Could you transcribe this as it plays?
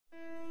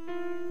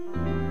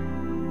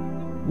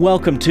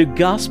Welcome to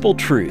Gospel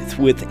Truth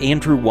with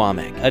Andrew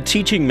Womack, a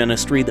teaching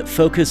ministry that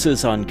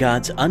focuses on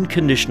God's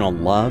unconditional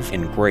love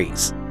and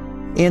grace.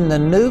 In the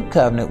new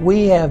covenant,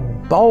 we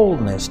have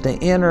boldness to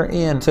enter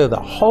into the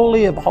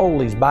Holy of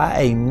Holies by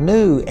a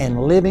new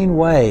and living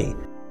way.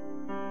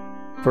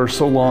 For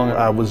so long,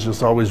 I was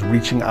just always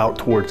reaching out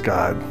towards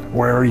God.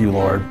 Where are you,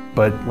 Lord?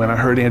 But when I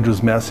heard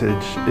Andrew's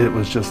message, it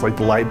was just like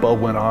the light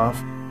bulb went off,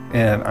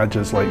 and I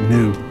just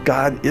knew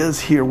God is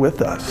here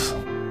with us.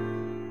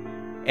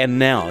 And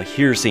now,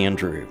 here's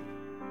Andrew.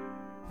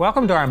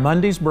 Welcome to our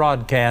Monday's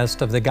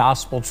broadcast of the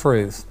Gospel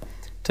Truth.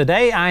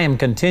 Today I am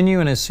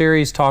continuing a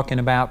series talking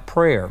about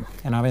prayer,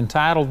 and I've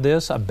entitled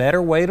this, A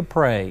Better Way to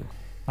Pray.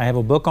 I have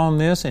a book on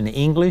this in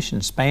English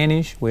and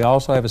Spanish. We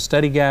also have a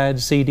study guide,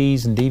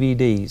 CDs, and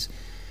DVDs.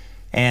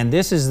 And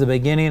this is the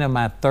beginning of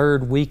my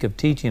third week of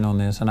teaching on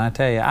this, and I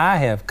tell you, I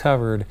have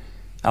covered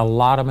a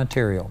lot of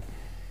material.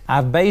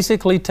 I've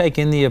basically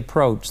taken the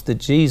approach that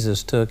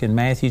Jesus took in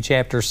Matthew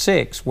chapter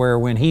 6, where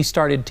when He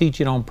started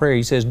teaching on prayer,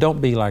 He says, don't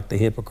be like the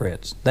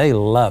hypocrites. They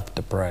love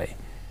to pray.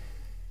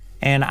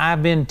 And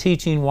I've been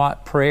teaching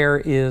what prayer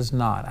is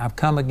not. I've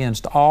come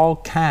against all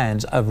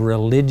kinds of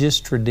religious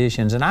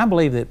traditions, and I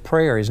believe that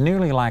prayer is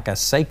nearly like a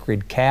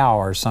sacred cow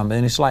or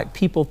something. It's like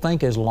people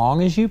think as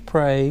long as you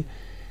pray,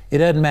 it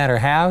doesn't matter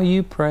how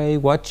you pray,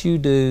 what you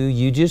do,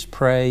 you just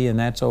pray and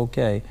that's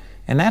okay.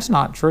 And that's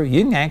not true.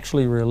 You can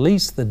actually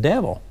release the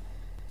devil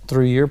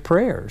through your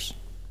prayers.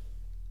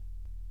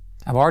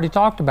 I've already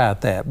talked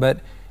about that, but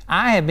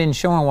I have been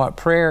showing what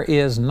prayer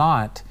is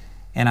not,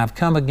 and I've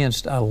come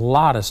against a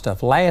lot of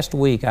stuff. Last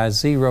week I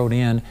zeroed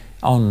in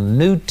on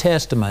New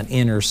Testament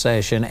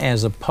intercession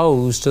as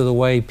opposed to the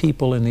way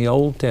people in the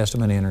Old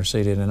Testament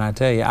interceded. And I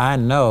tell you, I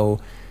know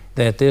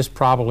that this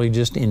probably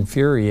just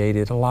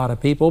infuriated a lot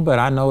of people, but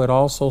I know it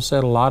also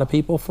set a lot of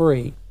people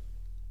free.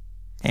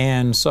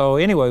 And so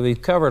anyway,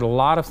 we've covered a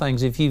lot of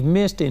things. If you've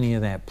missed any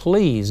of that,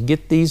 please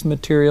get these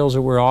materials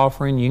that we're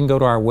offering. You can go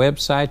to our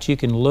website. You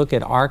can look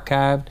at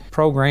archived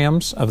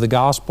programs of the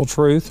Gospel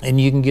Truth,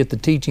 and you can get the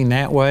teaching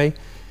that way.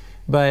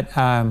 But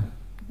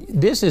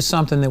this is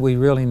something that we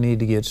really need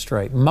to get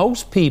straight.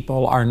 Most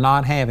people are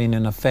not having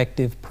an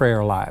effective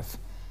prayer life.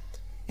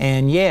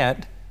 And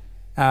yet,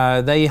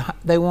 they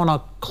want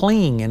to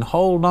cling and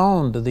hold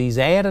on to these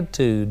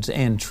attitudes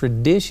and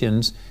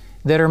traditions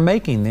that are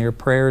making their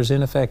prayers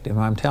ineffective.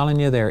 I'm telling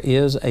you, there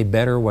is a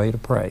better way to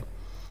pray.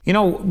 You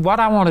know,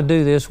 what I want to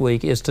do this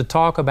week is to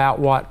talk about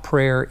what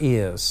prayer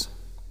is.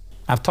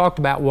 I've talked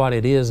about what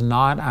it is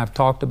not. I've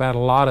talked about a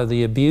lot of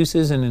the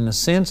abuses, and in a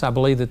sense, I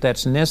believe that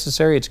that's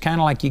necessary. It's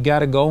kind of like you got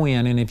to go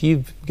in, and if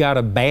you've got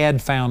a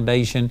bad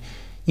foundation,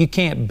 you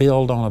can't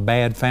build on a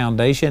bad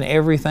foundation.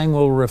 Everything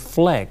will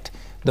reflect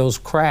those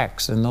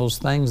cracks and those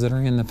things that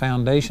are in the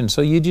foundation.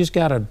 So you just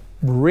got to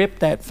rip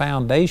that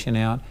foundation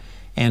out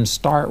and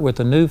start with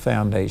a new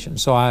foundation.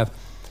 So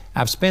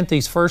I've spent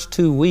these first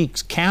 2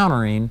 weeks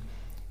countering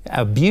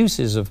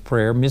abuses of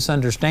prayer,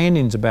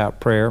 misunderstandings about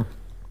prayer.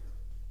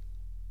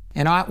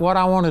 And what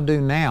I want to do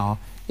now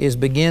is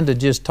begin to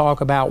just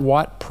talk about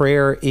what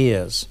prayer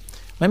is.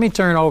 Let me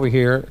turn over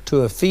here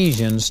to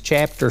Ephesians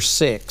chapter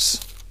 6.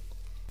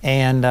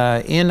 And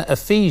in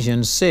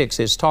Ephesians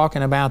 6, it's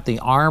talking about the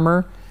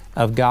armor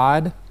of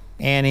God.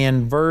 And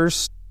in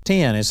verse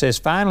 10, it says,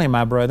 Finally,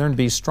 my brethren,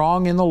 be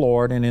strong in the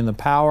Lord and in the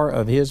power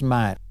of His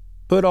might.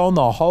 Put on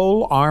the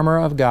whole armor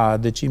of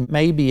God, that you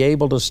may be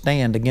able to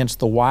stand against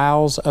the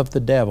wiles of the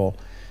devil.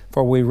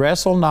 For we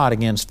wrestle not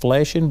against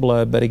flesh and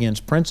blood, but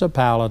against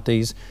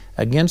principalities,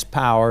 against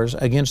powers,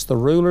 against the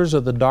rulers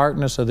of the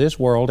darkness of this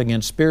world,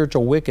 against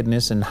spiritual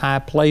wickedness in high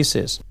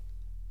places.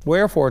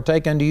 Wherefore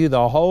take unto you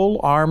the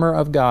whole armor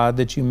of God,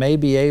 that you may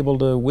be able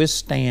to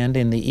withstand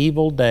in the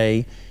evil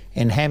day,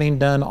 and having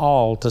done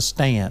all, to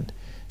stand.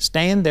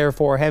 Stand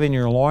therefore, having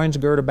your loins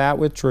girt about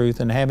with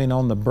truth, and having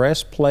on the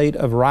breastplate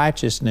of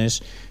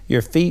righteousness,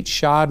 your feet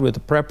shod with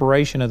the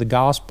preparation of the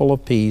gospel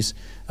of peace,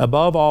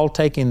 above all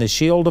taking the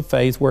shield of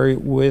faith,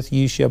 wherewith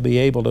you shall be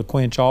able to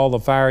quench all the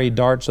fiery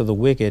darts of the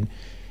wicked,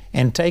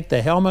 and take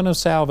the helmet of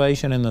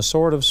salvation and the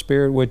sword of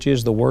Spirit, which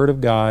is the Word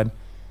of God.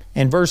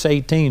 And verse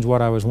 18 is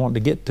what I was wanting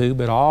to get to,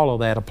 but all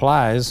of that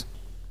applies.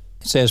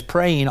 It says,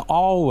 praying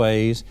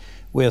always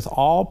with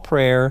all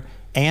prayer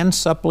and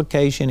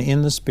supplication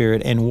in the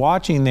Spirit, and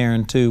watching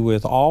thereunto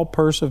with all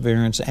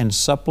perseverance and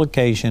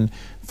supplication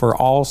for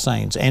all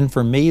saints, and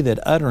for me, that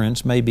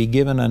utterance may be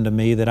given unto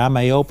me, that I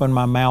may open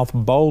my mouth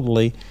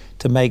boldly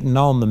to make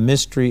known the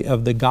mystery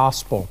of the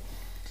gospel.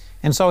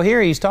 And so here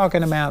he's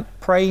talking about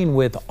praying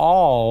with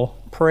all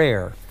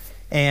prayer.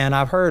 And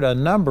I've heard a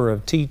number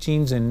of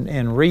teachings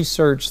and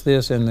researched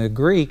this in the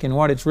Greek, and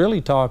what it's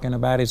really talking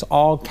about is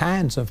all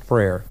kinds of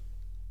prayer.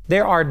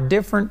 There are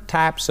different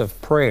types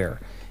of prayer.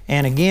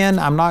 And again,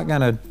 I'm not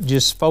going to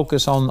just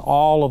focus on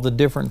all of the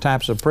different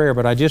types of prayer,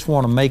 but I just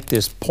want to make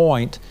this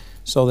point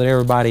so that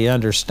everybody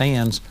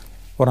understands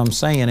what I'm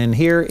saying. And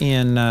here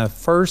in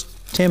 1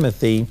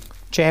 Timothy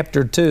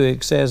chapter 2,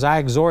 it says, I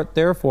exhort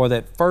therefore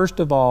that first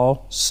of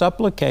all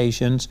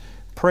supplications,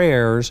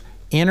 prayers,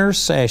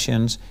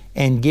 intercessions,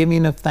 and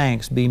giving of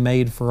thanks be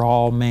made for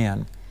all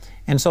men.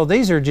 And so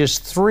these are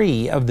just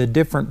three of the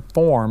different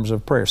forms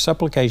of prayer: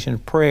 supplication,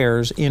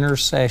 prayers,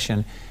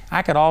 intercession.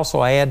 I could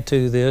also add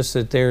to this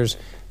that there's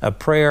a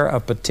prayer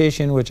of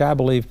petition, which I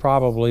believe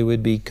probably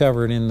would be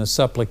covered in the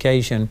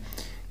supplication.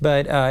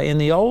 But in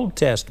the Old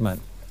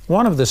Testament,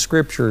 one of the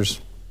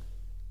scriptures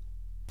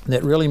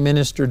that really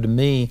ministered to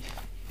me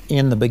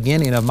in the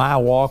beginning of my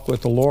walk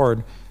with the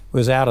Lord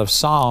was out of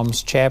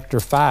Psalms chapter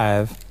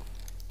 5,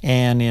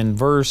 and in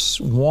verse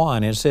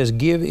 1 it says,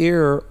 "Give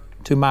ear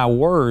to my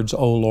words,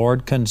 O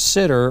Lord,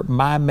 consider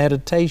my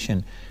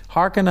meditation.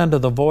 Hearken unto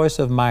the voice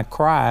of my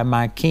cry,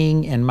 my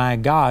King and my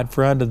God,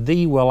 for unto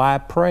Thee will I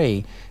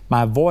pray.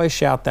 My voice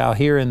shalt Thou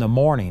hear in the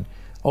morning.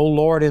 O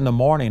Lord, in the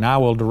morning I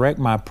will direct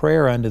my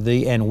prayer unto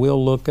Thee and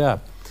will look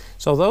up."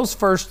 So those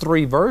first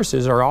three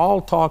verses are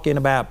all talking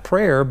about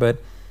prayer, but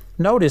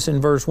notice in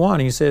verse 1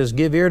 he says,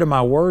 "Give ear to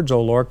my words, O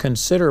Lord,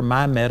 consider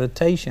my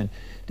meditation."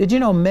 Did you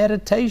know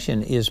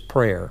meditation is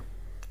prayer?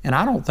 And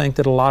I don't think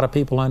that a lot of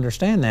people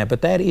understand that,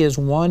 but that is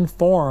one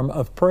form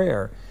of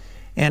prayer.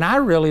 And I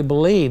really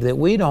believe that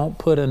we don't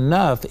put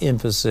enough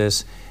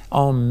emphasis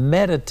on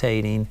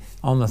meditating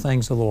on the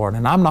things of the Lord.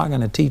 And I'm not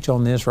going to teach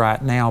on this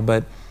right now,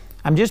 but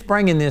I'm just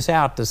bringing this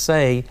out to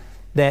say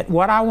that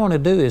what I want to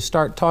do is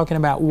start talking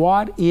about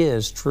what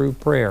is true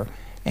prayer.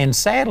 And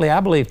sadly,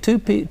 I believe too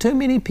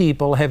many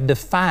people have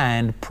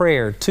defined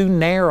prayer too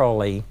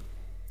narrowly,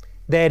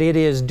 that it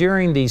is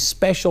during these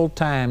special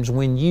times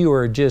when you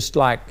are just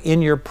like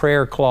in your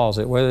prayer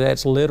closet, whether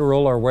that's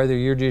literal or whether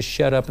you're just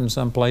shut up in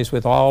some place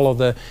with all of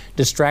the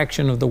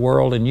distraction of the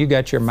world and you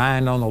got your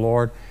mind on the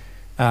Lord.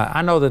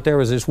 I know that there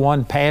was this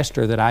one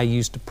pastor that I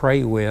used to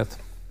pray with,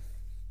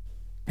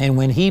 and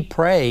when he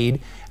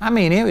prayed, I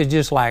mean, it was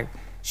just like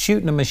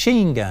shooting a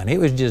machine gun. It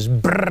was just,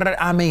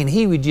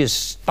 he would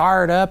just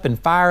start up and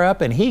fire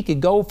up, and he could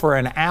go for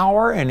an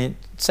hour and it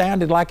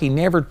sounded like he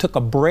never took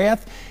a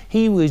breath.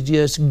 He was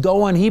just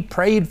going. He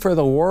prayed for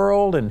the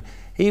world and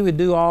he would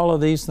do all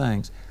of these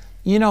things.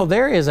 You know,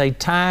 there is a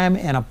time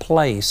and a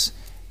place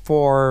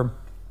for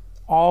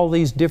all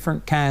these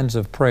different kinds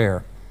of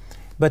prayer.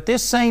 But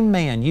this same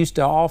man used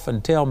to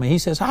often tell me, he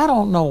says, "I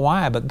don't know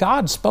why, but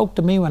God spoke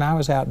to me when I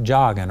was out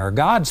jogging, or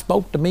God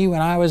spoke to me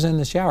when I was in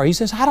the shower." He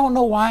says, "I don't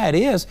know why it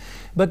is,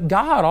 but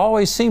God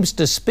always seems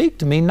to speak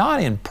to me,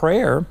 not in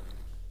prayer,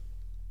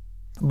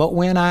 but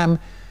when I'm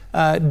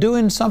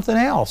doing something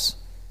else."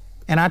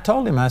 And I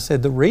told him, I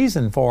said, the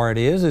reason for it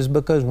is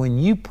because when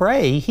you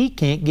pray, He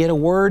can't get a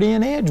word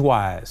in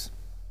edgewise.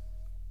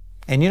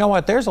 And you know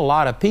what? There's a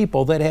lot of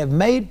people that have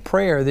made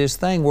prayer this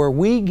thing where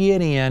we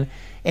get in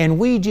and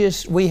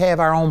we have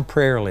our own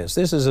prayer list.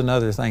 This is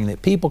another thing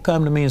that people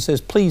come to me and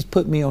says, "Please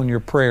put me on your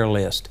prayer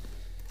list."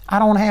 I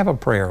don't have a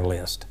prayer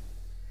list.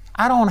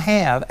 I don't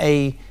have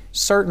a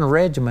certain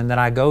regimen that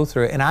I go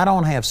through, and I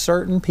don't have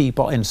certain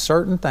people and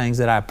certain things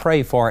that I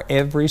pray for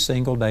every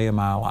single day of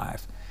my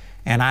life.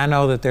 And I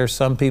know that there's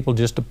some people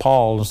just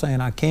appalled and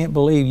saying, "I can't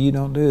believe you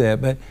don't do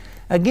that." But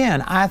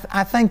again, I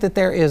think that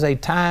there is a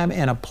time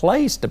and a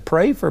place to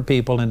pray for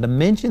people and to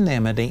mention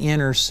them and to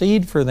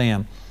intercede for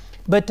them.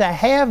 But to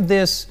have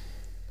this,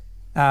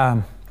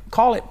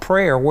 call it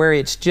prayer, where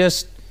it's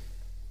just,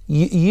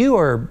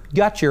 you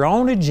got your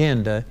own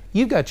agenda,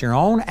 you got your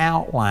own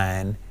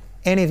outline,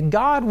 and if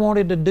God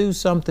wanted to do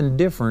something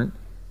different,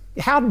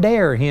 how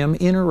dare Him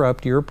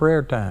interrupt your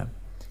prayer time?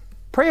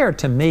 Prayer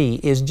to me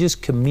is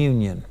just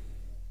communion.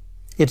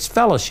 It's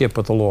fellowship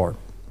with the Lord.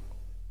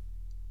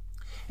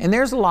 And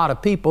there's a lot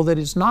of people that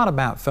it's not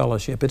about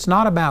fellowship. It's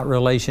not about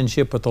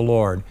relationship with the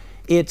Lord.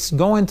 It's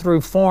going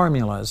through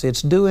formulas.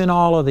 It's doing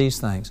all of these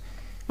things.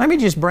 Let me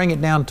just bring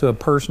it down to a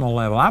personal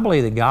level. I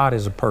believe that God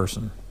is a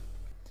person.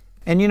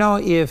 And you know,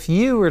 if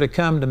you were to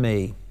come to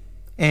me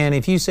and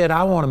if you said,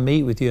 "I want to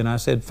meet with you," and I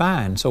said,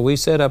 "Fine." So we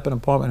set up an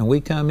appointment and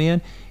we come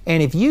in.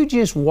 And if you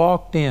just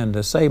walked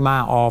into, say, my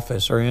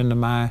office or into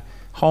my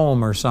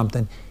home or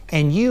something,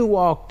 and you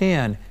walked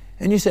in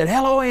and you said,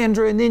 "Hello,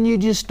 Andrew," and then you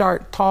just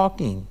start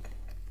talking,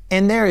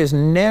 and there is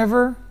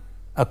never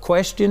a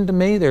question to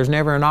me, there's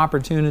never an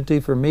opportunity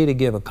for me to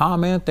give a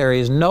comment, there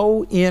is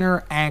no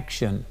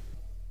interaction.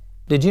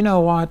 Did you know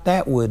what?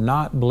 That would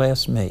not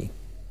bless me.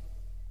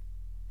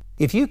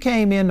 If you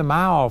came into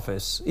my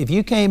office, if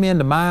you came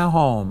into my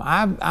home,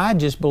 I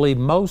just believe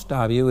most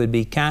of you would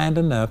be kind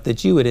enough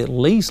that you would at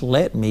least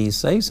let me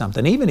say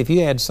something. Even if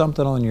you had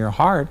something on your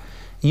heart,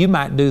 you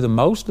might do the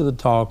most of the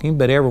talking,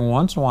 but every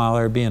once in a while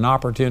there'd be an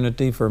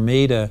opportunity for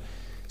me to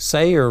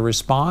say or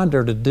respond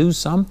or to do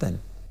something.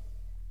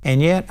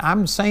 And yet,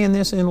 I'm saying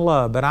this in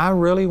love, but I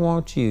really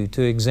want you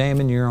to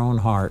examine your own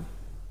heart.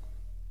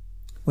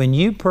 When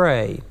you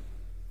pray,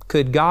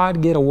 could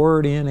God get a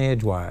word in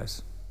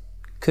edgewise?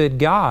 Could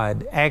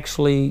God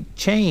actually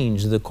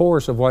change the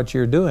course of what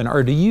you're doing?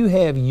 Or do you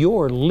have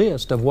your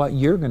list of what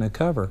you're going to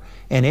cover?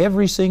 And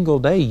every single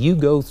day you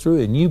go through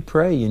and you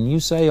pray and you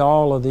say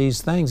all of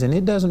these things, and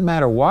it doesn't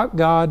matter what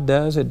God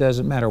does, it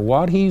doesn't matter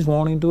what He's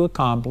wanting to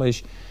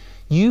accomplish,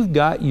 you've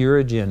got your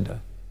agenda.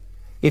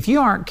 If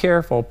you aren't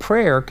careful,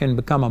 prayer can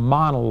become a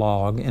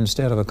monologue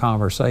instead of a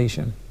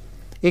conversation.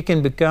 It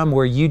can become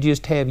where you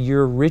just have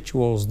your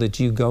rituals that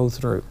you go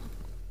through.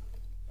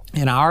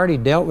 And I already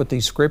dealt with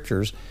these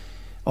scriptures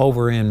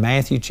over in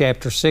Matthew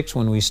chapter 6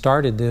 when we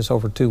started this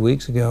over 2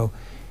 weeks ago.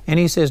 And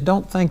he says,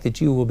 don't think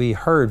that you will be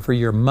heard for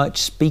your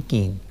much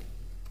speaking.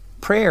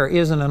 Prayer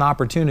isn't an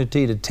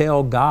opportunity to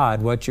tell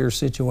God what your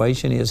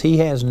situation is.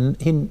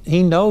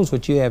 He knows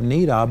what you have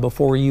need of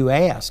before you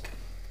ask.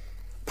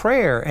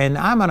 Prayer, and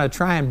I'm going to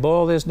try and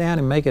boil this down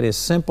and make it as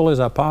simple as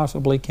I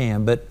possibly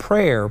can, but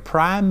prayer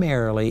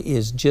primarily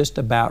is just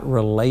about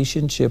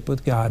relationship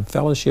with God,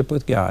 fellowship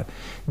with God.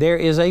 There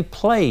is a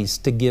place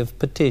to give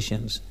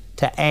petitions,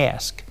 to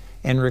ask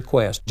and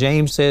request.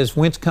 James says,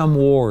 whence come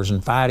wars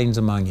and fightings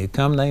among you?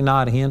 Come they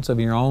not hence of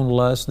your own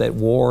lust that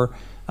war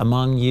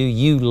among you?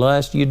 You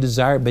lust, you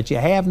desire, but you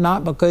have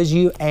not because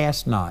you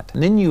ask not.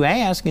 And then you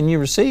ask and you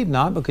receive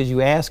not because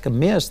you ask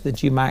amiss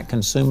that you might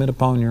consume it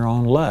upon your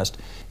own lust.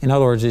 In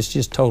other words, it's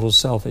just total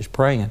selfish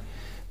praying.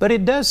 But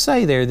it does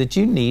say there that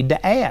you need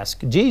to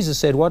ask. Jesus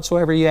said,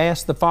 whatsoever you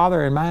ask the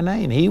Father in my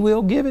name, He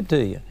will give it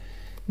to you.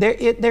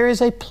 There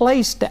is a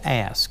place to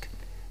ask.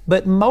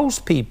 But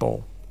most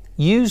people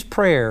use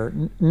prayer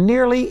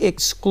nearly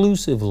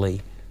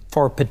exclusively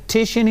for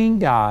petitioning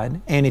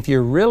God. And if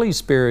you're really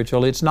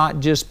spiritual, it's not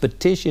just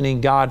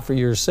petitioning God for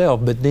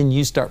yourself, but then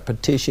you start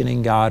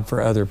petitioning God for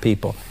other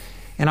people.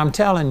 And I'm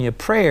telling you,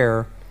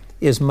 prayer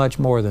is much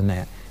more than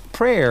that.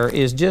 Prayer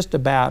is just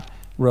about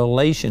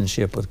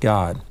relationship with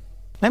God.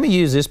 Let me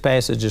use this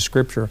passage of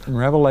Scripture in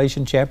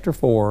Revelation chapter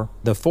 4.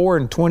 The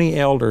 24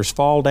 elders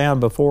fall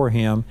down before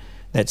Him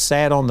that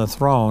sat on the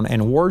throne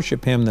and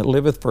worship Him that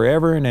liveth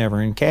forever and ever,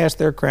 and cast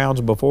their crowns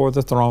before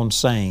the throne,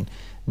 saying,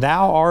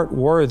 Thou art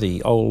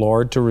worthy, O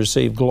Lord, to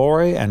receive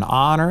glory and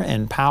honor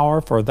and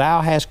power, for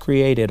Thou hast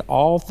created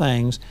all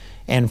things,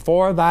 and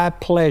for Thy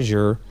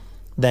pleasure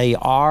they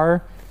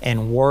are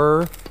and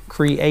were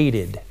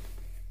created.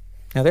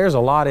 Now there's a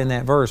lot in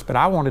that verse, but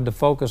I wanted to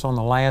focus on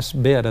the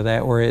last bit of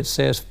that where it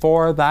says,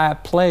 for Thy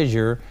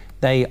pleasure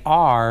they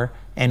are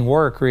and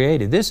were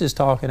created. This is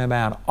talking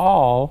about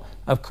all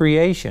of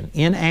creation,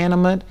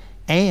 inanimate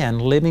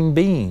and living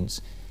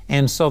beings.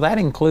 And so that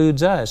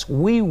includes us.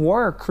 We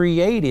were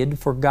created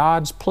for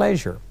God's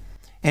pleasure.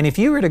 And if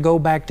you were to go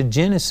back to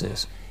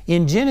Genesis,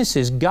 in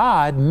Genesis,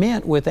 God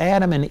met with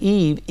Adam and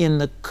Eve in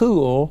the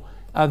cool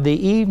of the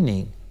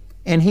evening,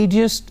 and He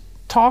just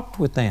talked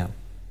with them.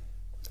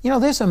 You know,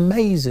 this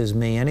amazes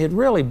me, and it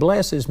really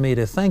blesses me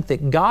to think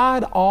that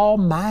God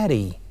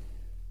Almighty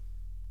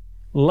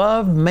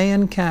loved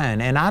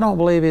mankind. And I don't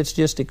believe it's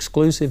just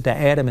exclusive to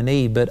Adam and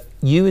Eve, but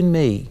you and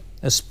me,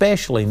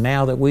 especially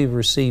now that we've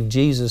received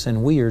Jesus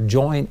and we are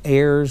joint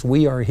heirs,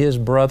 we are His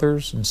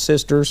brothers and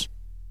sisters.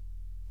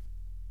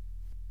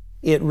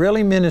 It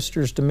really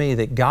ministers to me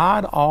that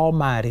God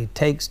Almighty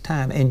takes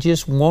time and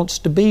just wants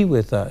to be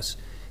with us.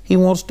 He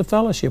wants to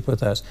fellowship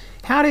with us.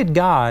 How did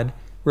God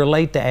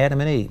relate to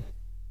Adam and Eve?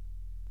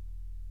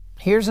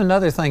 Here's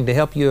another thing to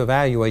help you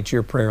evaluate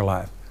your prayer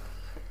life.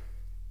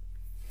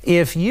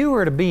 If you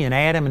were to be in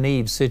Adam and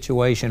Eve's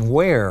situation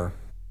where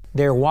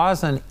there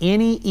wasn't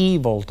any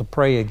evil to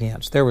pray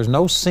against, there was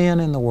no sin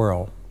in the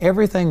world,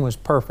 everything was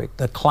perfect,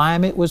 the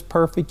climate was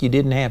perfect, you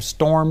didn't have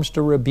storms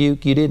to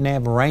rebuke, you didn't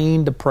have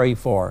rain to pray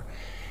for,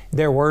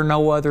 there were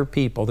no other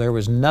people, there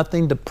was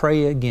nothing to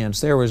pray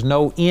against, there was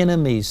no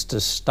enemies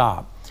to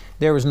stop,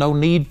 there was no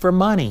need for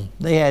money,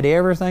 they had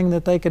everything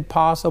that they could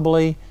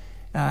possibly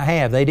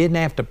have. They didn't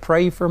have to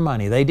pray for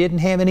money. They didn't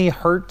have any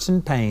hurts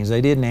and pains.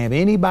 They didn't have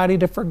anybody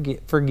to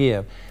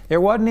forgive.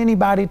 There wasn't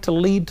anybody to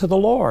lead to the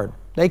Lord.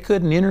 They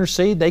couldn't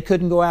intercede. They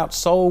couldn't go out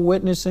soul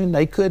witnessing.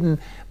 They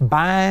couldn't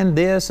bind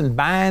this and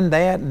bind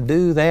that and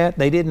do that.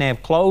 They didn't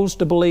have clothes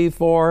to believe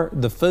for.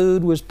 The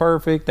food was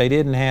perfect. They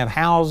didn't have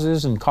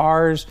houses and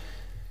cars.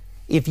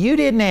 If you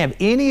didn't have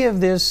any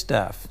of this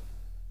stuff,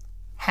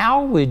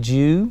 how would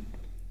you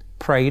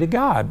pray to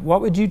God?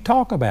 What would you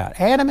talk about?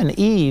 Adam and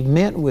Eve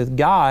met with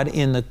God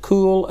in the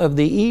cool of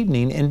the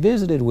evening and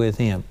visited with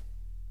Him.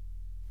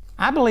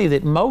 I believe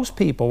that most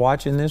people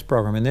watching this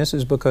program, and this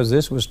is because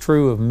this was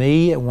true of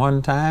me at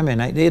one time, and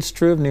it's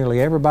true of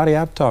nearly everybody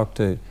I've talked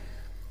to,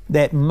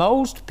 that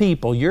most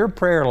people, your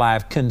prayer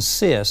life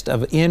consists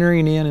of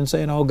entering in and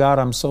saying, oh God,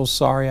 I'm so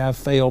sorry I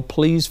failed.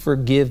 Please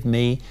forgive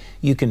me.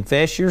 You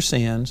confess your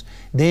sins.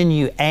 Then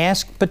you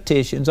ask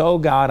petitions. Oh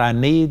God, I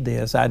need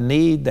this. I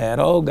need that.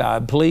 Oh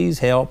God, please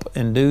help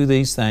and do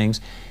these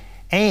things.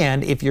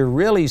 And if you're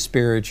really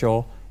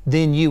spiritual,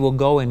 then you will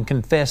go and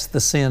confess the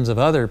sins of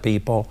other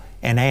people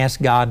and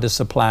ask God to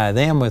supply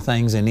them with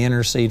things and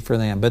intercede for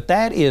them. But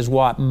that is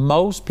what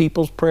most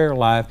people's prayer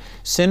life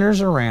centers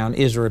around,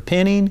 is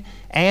repenting,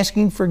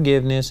 asking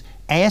forgiveness,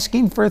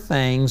 asking for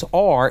things,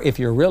 or if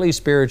you're really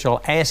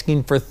spiritual,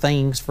 asking for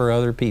things for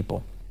other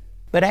people.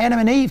 But Adam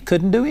and Eve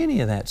couldn't do any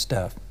of that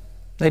stuff.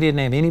 They didn't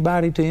have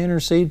anybody to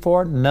intercede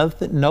for,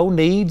 nothing, no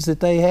needs that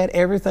they had.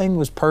 Everything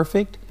was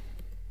perfect.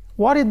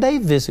 What did they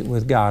visit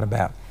with God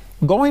about?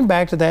 Going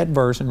back to that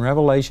verse in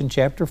Revelation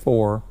chapter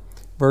 4,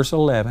 verse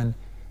 11,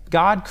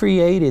 God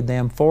created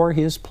them for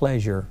His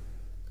pleasure.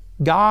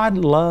 God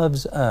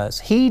loves us.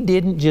 He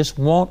didn't just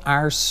want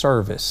our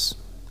service.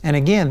 And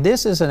again,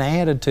 this is an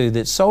attitude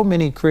that so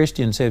many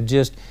Christians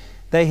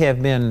they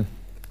have been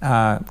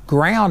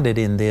grounded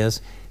in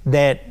this,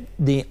 that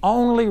the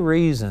only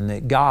reason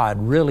that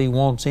God really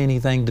wants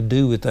anything to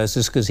do with us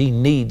is because He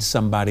needs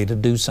somebody to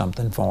do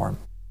something for Him.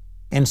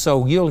 And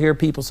so you'll hear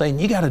people saying,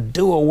 you got to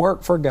do a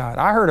work for God.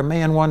 I heard a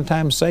man one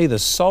time say the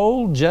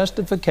sole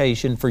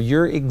justification for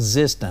your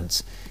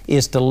existence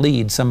is to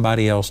lead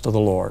somebody else to the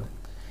Lord.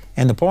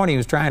 And the point he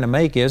was trying to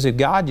make is, if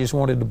God just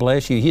wanted to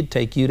bless you, He'd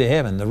take you to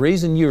heaven. The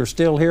reason you're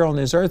still here on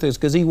this earth is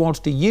because He wants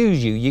to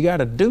use you. You got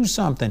to do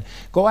something.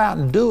 Go out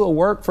and do a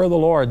work for the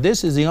Lord.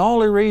 This is the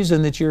only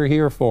reason that you're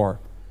here for.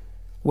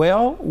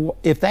 Well,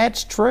 if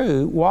that's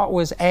true, what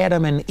was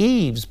Adam and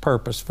Eve's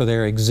purpose for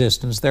their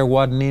existence? There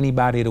wasn't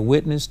anybody to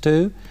witness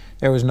to.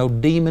 There was no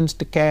demons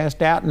to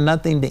cast out,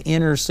 nothing to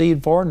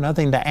intercede for,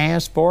 nothing to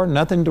ask for,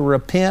 nothing to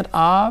repent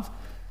of.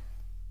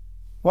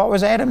 What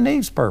was Adam and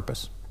Eve's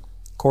purpose?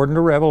 According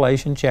to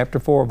Revelation chapter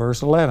 4,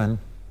 verse 11,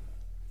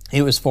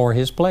 it was for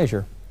His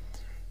pleasure.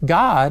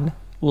 God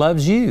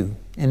loves you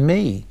and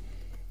me.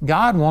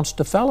 God wants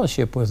to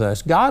fellowship with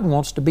us. God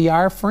wants to be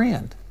our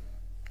friend.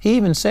 He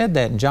even said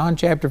that in John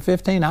chapter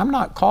 15, I'm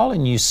not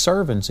calling you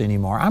servants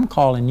anymore. I'm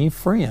calling you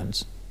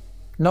friends.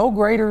 No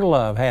greater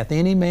love hath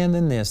any man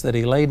than this, that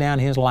he lay down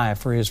his life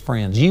for his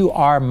friends. You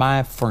are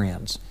my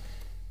friends.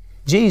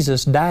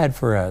 Jesus died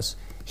for us.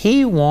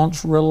 He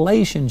wants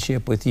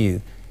relationship with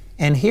you.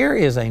 And here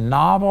is a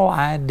novel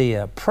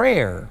idea.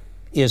 Prayer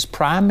is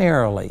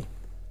primarily,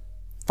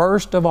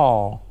 first of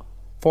all,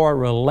 for a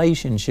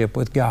relationship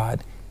with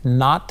God,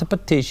 not to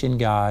petition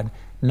God,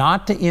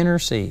 not to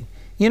intercede.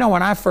 You know,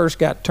 when I first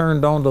got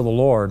turned on to the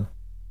Lord,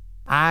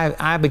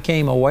 I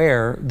became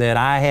aware that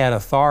I had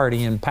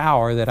authority and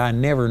power that I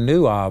never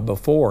knew of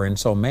before. And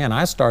so, man,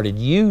 I started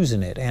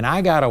using it. And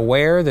I got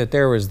aware that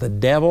there was the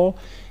devil,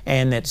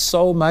 and that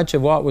so much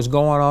of what was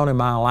going on in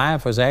my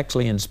life was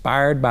actually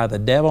inspired by the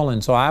devil.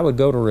 And so I would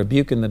go to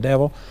rebuking the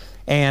devil,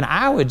 and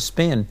I would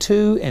spend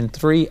 2 and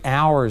 3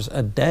 hours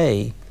a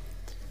day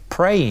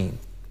praying.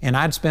 And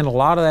I'd spend a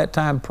lot of that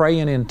time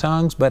praying in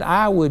tongues, but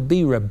I would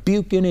be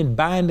rebuking and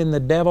binding the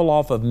devil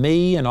off of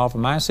me and off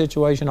of my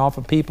situation, off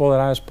of people that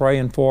I was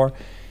praying for.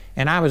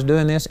 And I was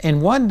doing this,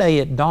 and one day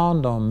it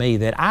dawned on me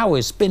that I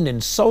was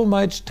spending so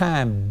much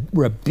time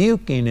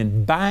rebuking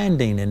and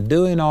binding and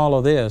doing all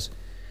of this,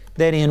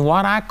 that in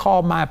what I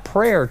call my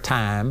prayer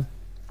time,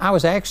 I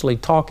was actually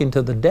talking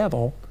to the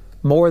devil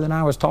more than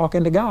I was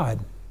talking to God.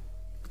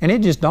 And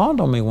it just dawned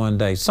on me one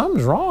day,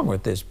 something's wrong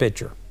with this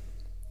picture.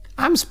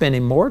 I'm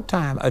spending more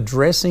time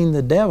addressing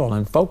the devil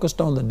and focused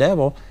on the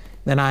devil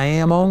than I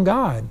am on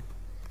God.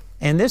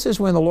 And this is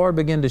when the Lord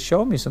began to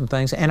show me some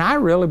things, and I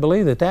really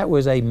believe that that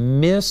was a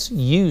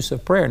misuse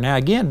of prayer. Now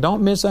again,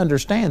 don't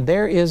misunderstand.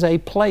 There is a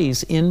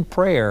place in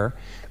prayer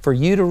for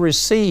you to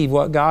receive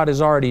what God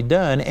has already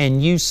done,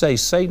 and you say,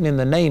 Satan, in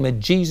the name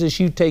of Jesus,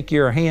 you take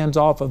your hands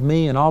off of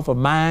me and off of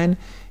mine,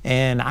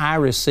 and I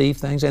receive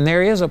things. And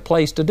there is a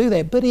place to do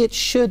that, but it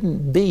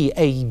shouldn't be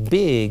a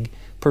big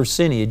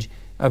percentage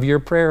of your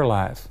prayer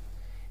life.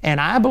 And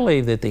I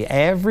believe that the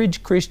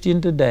average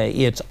Christian today,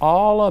 it's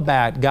all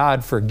about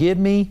God forgive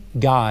me,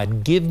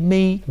 God give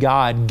me,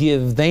 God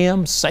give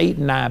them,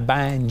 Satan I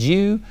bind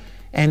you.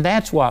 And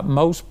that's what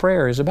most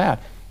prayer is about.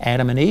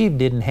 Adam and Eve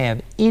didn't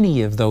have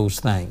any of those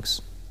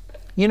things.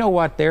 You know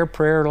what their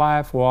prayer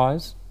life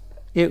was?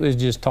 It was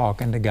just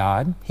talking to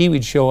God. He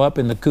would show up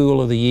in the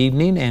cool of the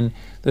evening, and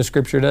the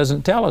Scripture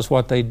doesn't tell us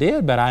what they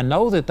did, but I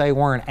know that they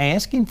weren't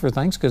asking for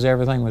things because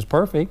everything was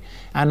perfect.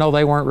 I know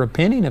they weren't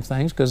repenting of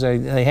things because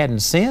they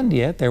hadn't sinned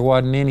yet. There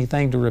wasn't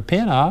anything to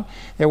repent of.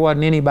 There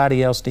wasn't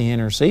anybody else to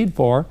intercede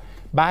for.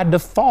 By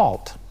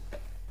default,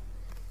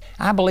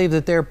 I believe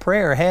that their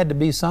prayer had to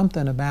be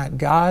something about,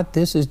 God,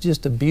 this is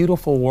just a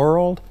beautiful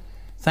world.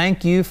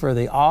 Thank you for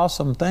the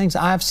awesome things.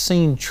 I've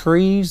seen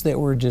trees that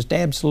were just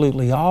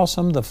absolutely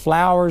awesome. The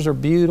flowers are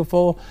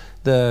beautiful.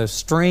 The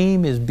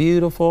stream is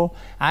beautiful.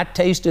 I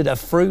tasted a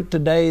fruit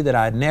today that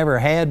I'd never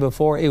had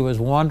before. It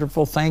was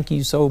wonderful. Thank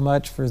you so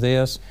much for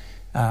this.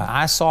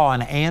 I saw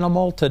an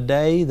animal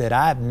today that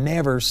I've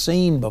never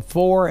seen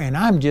before, and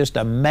I'm just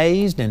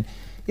amazed. And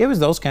it was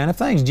those kind of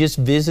things, just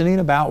visiting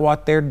about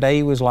what their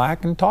day was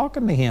like and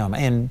talking to Him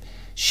and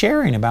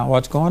sharing about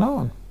what's going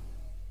on.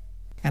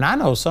 And I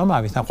know some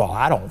of you think, well,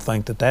 I don't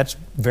think that that's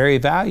very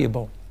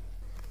valuable.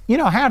 You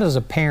know, how does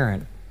a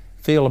parent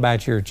feel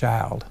about your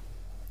child?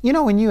 You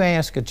know, when you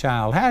ask a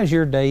child, how's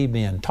your day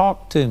been?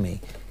 Talk to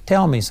me.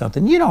 Tell me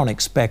something. You don't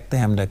expect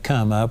them to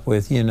come up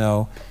with,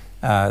 the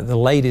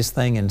latest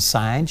thing in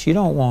science. You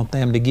don't want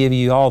them to give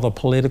you all the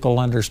political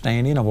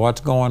understanding of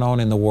what's going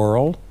on in the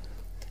world.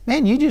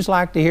 Man, you just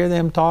like to hear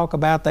them talk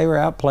about they were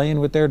out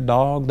playing with their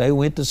dog, they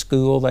went to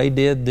school, they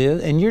did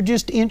this, and you're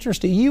just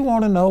interested. You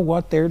want to know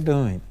what they're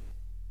doing.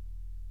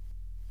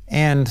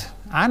 And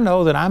I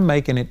know that I'm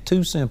making it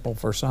too simple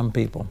for some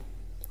people.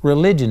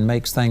 Religion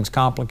makes things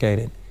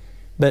complicated.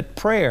 But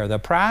prayer, the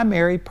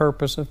primary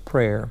purpose of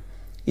prayer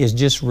is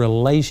just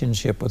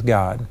relationship with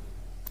God.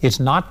 It's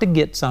not to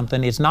get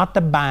something, it's not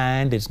to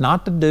bind, it's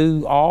not to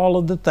do all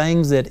of the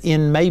things that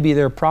in maybe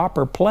their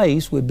proper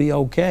place would be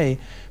okay,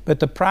 but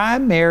the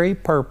primary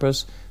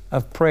purpose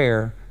of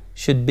prayer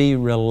should be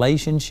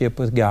relationship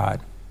with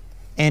God.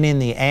 And in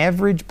the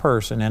average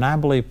person, and I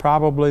believe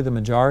probably the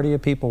majority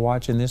of people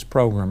watching this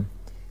program,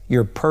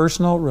 your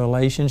personal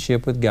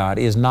relationship with God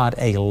is not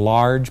a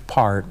large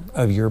part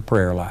of your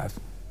prayer life.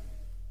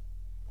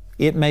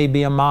 It may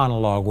be a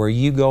monologue where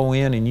you go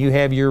in and you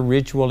have your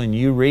ritual and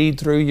you read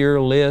through your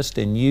list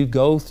and you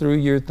go through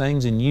your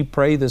things and you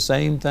pray the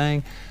same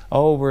thing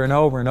over and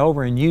over and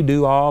over and you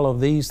do all of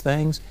these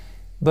things.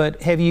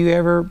 But have you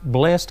ever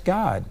blessed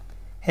God?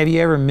 Have you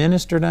ever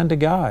ministered unto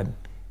God?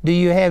 Do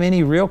you have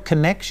any real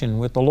connection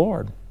with the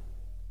Lord?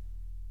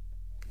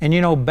 And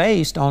you know,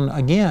 based on,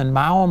 again,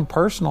 my own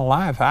personal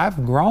life,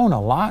 I've grown a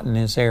lot in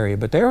this area,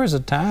 but there was a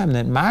time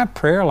that my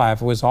prayer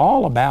life was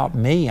all about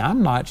me.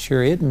 I'm not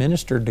sure it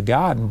ministered to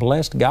God and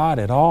blessed God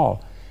at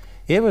all.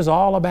 It was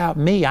all about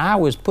me. I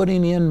was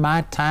putting in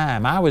my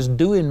time. I was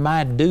doing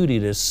my duty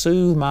to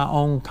soothe my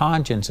own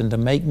conscience and to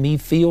make me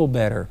feel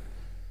better.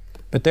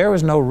 But there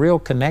was no real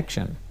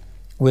connection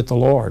with the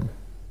Lord.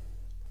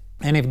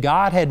 And if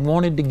God had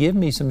wanted to give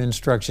me some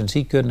instructions,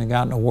 He couldn't have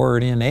gotten a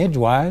word in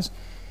edgewise.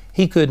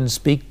 He couldn't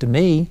speak to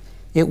me.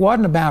 It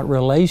wasn't about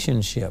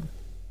relationship.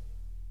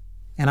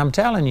 And I'm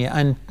telling you,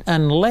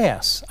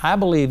 unless I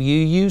believe you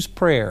use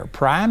prayer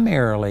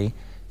primarily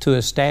to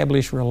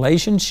establish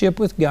relationship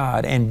with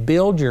God and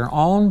build your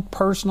own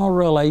personal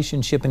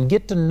relationship and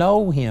get to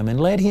know Him and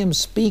let Him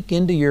speak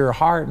into your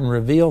heart and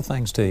reveal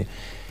things to you,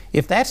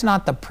 if that's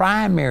not the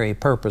primary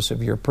purpose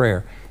of your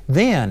prayer,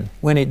 then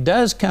when it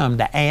does come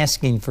to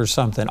asking for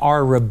something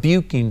or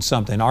rebuking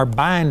something or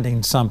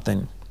binding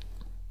something,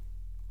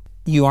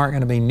 you aren't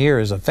going to be near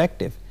as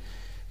effective,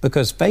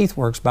 because faith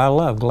works by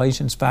love,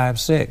 Galatians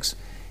 5:6.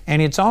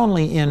 And it's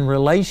only in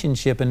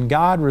relationship and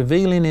God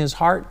revealing His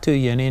heart to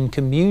you and in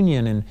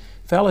communion and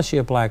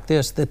fellowship like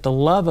this that the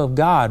love of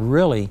God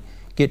really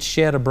gets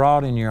shed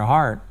abroad in your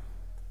heart.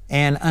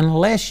 And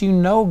unless you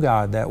know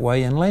God that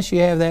way, unless you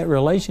have that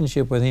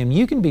relationship with Him,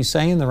 you can be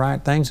saying the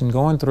right things and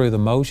going through the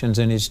motions,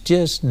 and it's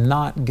just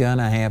not going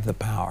to have the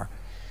power.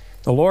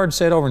 The Lord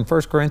said over in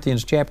 1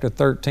 Corinthians chapter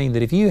 13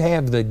 that if you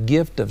have the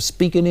gift of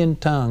speaking in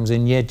tongues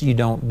and yet you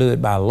don't do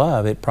it by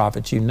love, it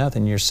profits you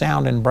nothing. You're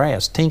sounding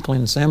brass,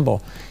 tinkling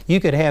cymbal. You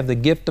could have the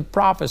gift of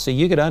prophecy.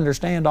 You could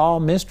understand all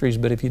mysteries,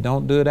 but if you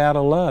don't do it out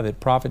of love, it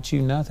profits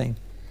you nothing.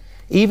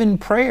 Even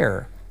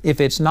prayer,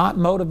 if it's not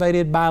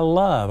motivated by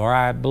love, or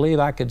I believe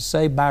I could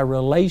say by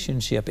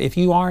relationship, if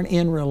you aren't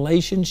in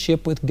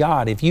relationship with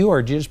God, if you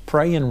are just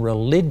praying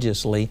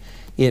religiously,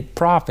 it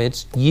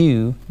profits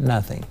you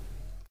nothing.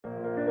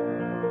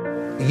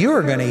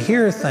 You're going to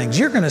hear things.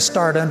 You're going to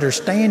start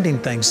understanding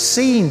things,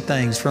 seeing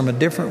things from a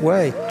different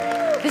way.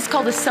 This is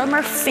called the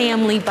Summer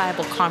Family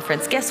Bible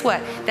Conference. Guess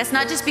what? That's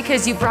not just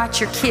because you brought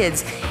your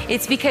kids.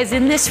 It's because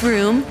in this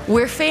room,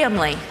 we're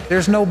family.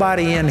 There's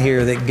nobody in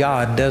here that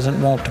God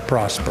doesn't want to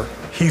prosper.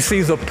 He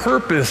sees a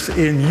purpose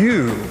in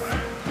you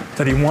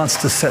that He wants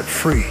to set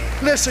free.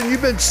 Listen,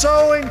 you've been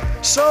sowing.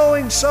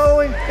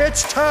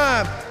 It's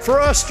time for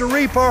us to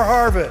reap our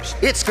harvest.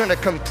 It's going to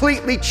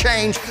completely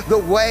change the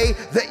way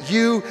that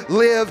you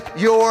live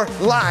your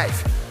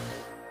life.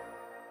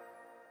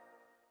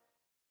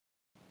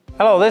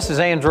 Hello, this is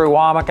Andrew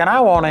Womack, and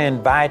I want to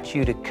invite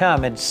you to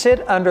come and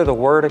sit under the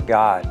Word of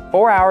God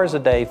 4 hours a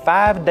day,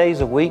 5 days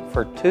a week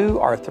for 2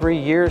 or 3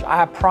 years.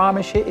 I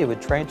promise you it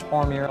would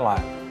transform your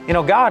life. You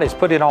know, God has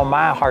put it on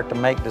my heart to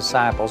make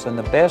disciples, and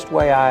the best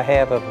way I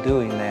have of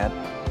doing that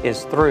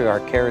is through our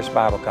Charis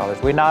Bible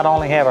College. We not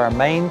only have our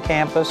main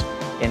campus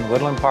in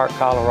Woodland Park,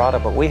 Colorado,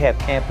 but we have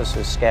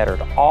campuses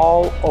scattered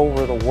all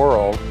over the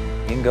world.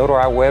 You can go to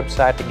our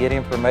website to get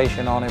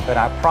information on it, but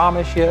I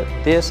promise you,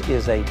 this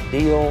is a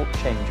deal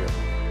changer.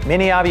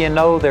 Many of you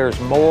know there's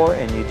more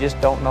and you just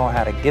don't know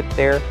how to get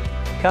there.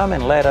 Come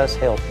and let us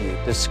help you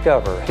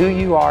discover who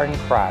you are in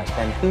Christ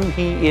and who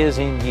He is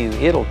in you.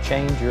 It'll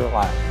change your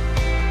life.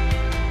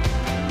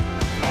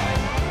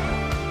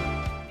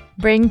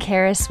 Bring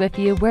Charis with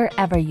you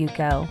wherever you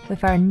go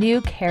with our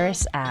new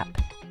Charis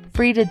app.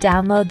 Free to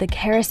download, the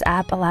Charis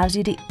app allows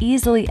you to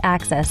easily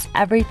access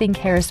everything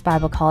Charis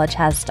Bible College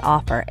has to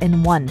offer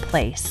in one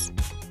place.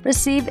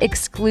 Receive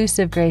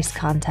exclusive Grace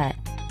content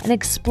and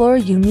explore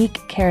unique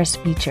Charis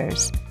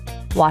features.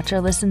 Watch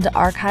or listen to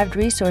archived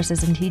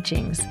resources and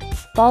teachings.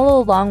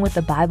 Follow along with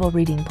the Bible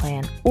reading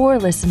plan or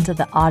listen to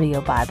the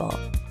audio Bible.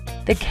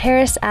 The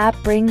Charis app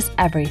brings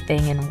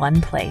everything in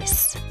one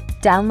place.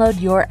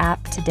 Download your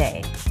app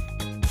today.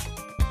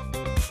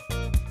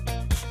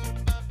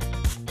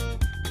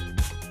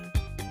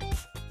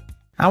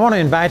 I want to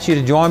invite you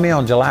to join me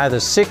on July the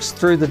 6th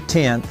through the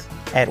 10th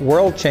at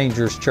World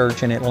Changers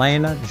Church in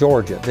Atlanta,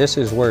 Georgia. This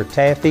is where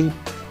Taffy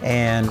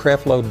and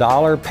Creflo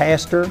Dollar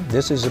pastor.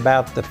 This is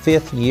about the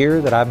 5th year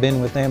that I've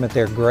been with them at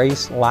their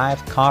Grace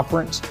Life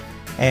Conference,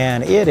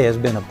 and it has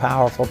been a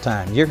powerful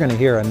time. You're going to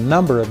hear a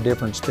number of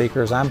different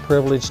speakers. I'm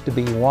privileged to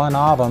be one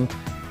of them,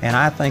 and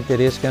I think that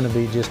it's going to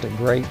be just a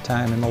great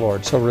time in the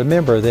Lord. So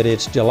remember that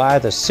it's July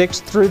the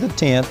 6th through the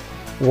 10th,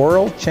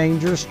 World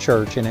Changers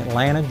Church in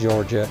Atlanta,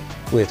 Georgia,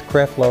 with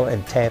Creflo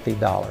and Taffy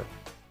Dollar.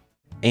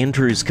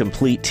 Andrew's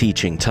complete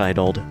teaching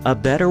titled A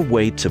Better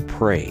Way to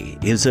Pray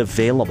is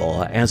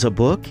available as a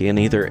book in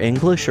either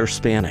English or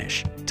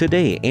Spanish.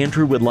 Today,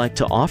 Andrew would like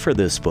to offer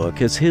this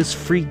book as his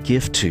free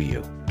gift to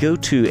you. Go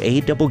to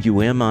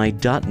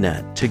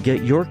awmi.net to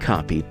get your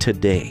copy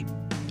today.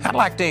 I'd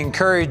like to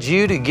encourage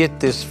you to get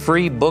this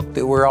free book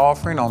that we're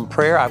offering on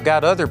prayer. I've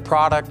got other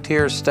product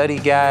here, study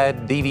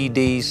guide,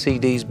 DVDs,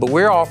 CDs, but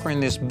we're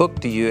offering this book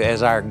to you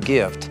as our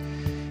gift.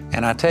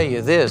 And I tell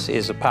you, this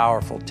is a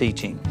powerful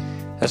teaching.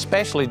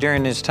 Especially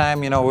during this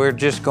time, we're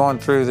just going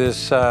through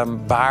this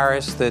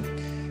virus that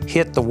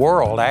hit the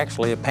world,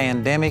 actually, a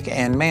pandemic,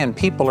 and man,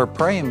 people are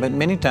praying, but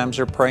many times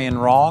they're praying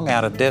wrong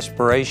out of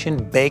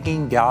desperation,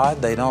 begging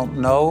God. They don't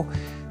know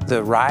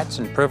the rights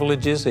and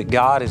privileges that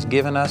God has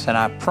given us, and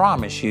I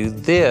promise you,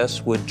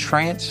 this would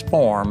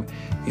transform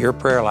your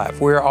prayer life.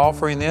 We're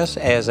offering this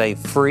as a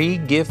free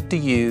gift to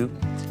you,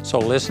 so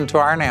listen to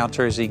our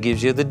announcer as he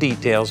gives you the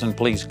details, and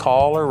please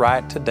call or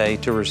write today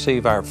to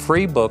receive our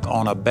free book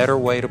on A Better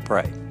Way to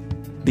Pray.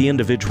 The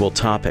individual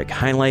topic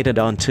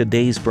highlighted on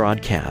today's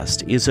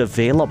broadcast is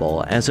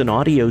available as an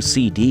audio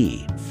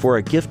CD for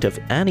a gift of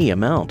any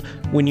amount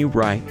when you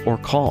write or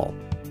call.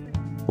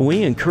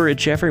 We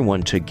encourage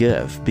everyone to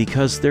give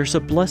because there's a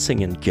blessing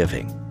in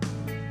giving.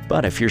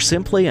 But if you're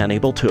simply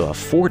unable to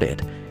afford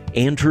it,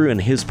 Andrew and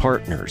his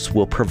partners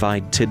will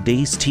provide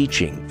today's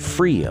teaching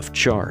free of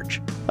charge.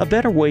 A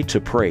Better Way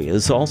to Pray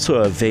is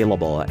also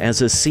available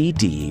as a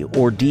CD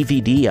or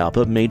DVD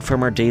album made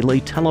from our daily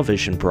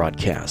television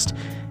broadcast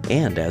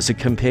and as a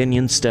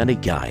companion study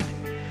guide.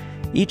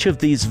 Each of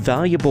these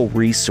valuable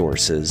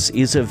resources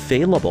is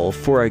available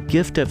for a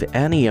gift of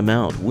any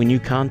amount when you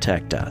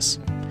contact us.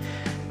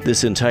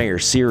 This entire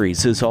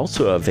series is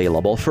also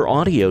available for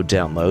audio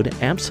download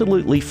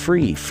absolutely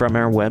free from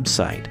our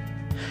website.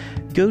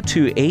 Go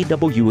to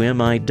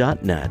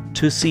awmi.net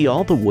to see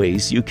all the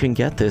ways you can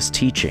get this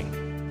teaching.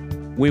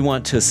 We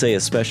want to say a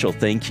special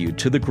thank you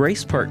to the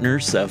grace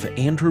partners of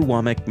Andrew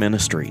Womack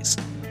Ministries.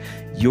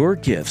 Your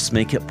gifts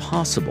make it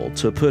possible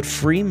to put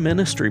free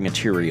ministry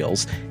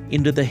materials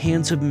into the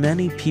hands of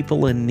many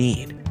people in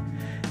need.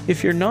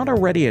 If you're not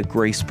already a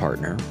grace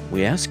partner,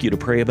 we ask you to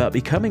pray about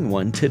becoming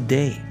one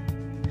today.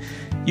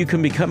 You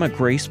can become a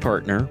grace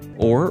partner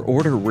or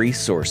order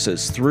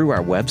resources through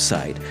our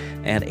website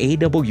at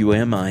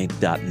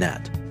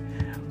awmi.net.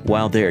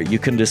 While there, you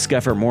can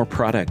discover more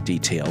product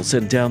details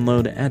and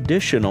download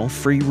additional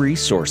free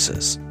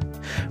resources.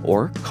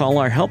 Or call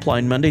our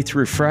helpline Monday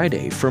through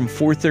Friday from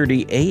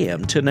 4:30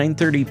 a.m. to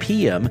 9:30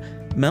 p.m.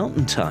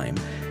 Mountain Time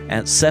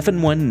at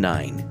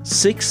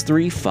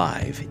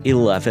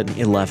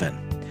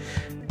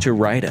 719-635-1111. To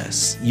write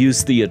us,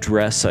 use the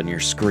address on your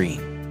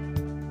screen.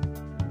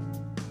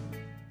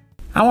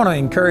 I want to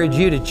encourage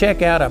you to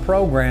check out a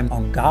program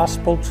on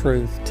Gospel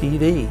Truth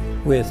TV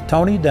with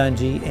Tony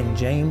Dungy and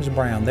James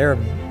Brown. They're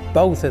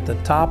both at the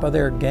top of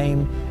their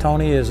game.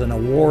 Tony is an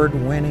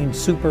award-winning,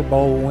 Super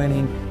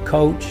Bowl-winning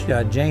coach.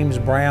 James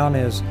Brown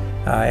is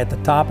at the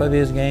top of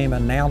his game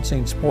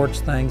announcing sports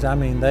things. I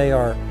mean, they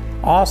are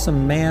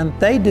awesome men.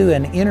 They do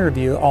an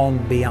interview on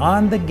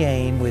Beyond the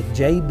Game with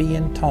JB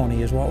and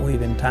Tony is what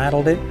we've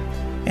entitled it.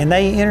 And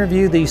they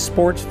interview these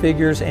sports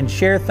figures and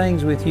share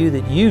things with you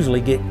that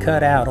usually get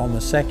cut out on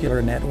the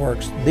secular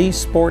networks. These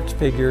sports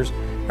figures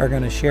are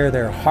going to share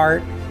their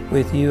heart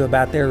with you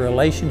about their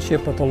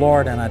relationship with the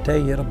Lord, and I tell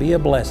you, it'll be a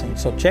blessing.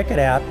 So check it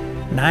out,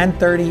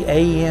 9:30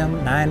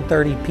 a.m.,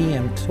 9:30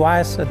 p.m.,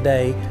 twice a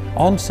day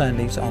on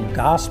Sundays on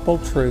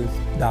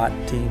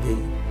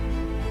gospeltruth.tv.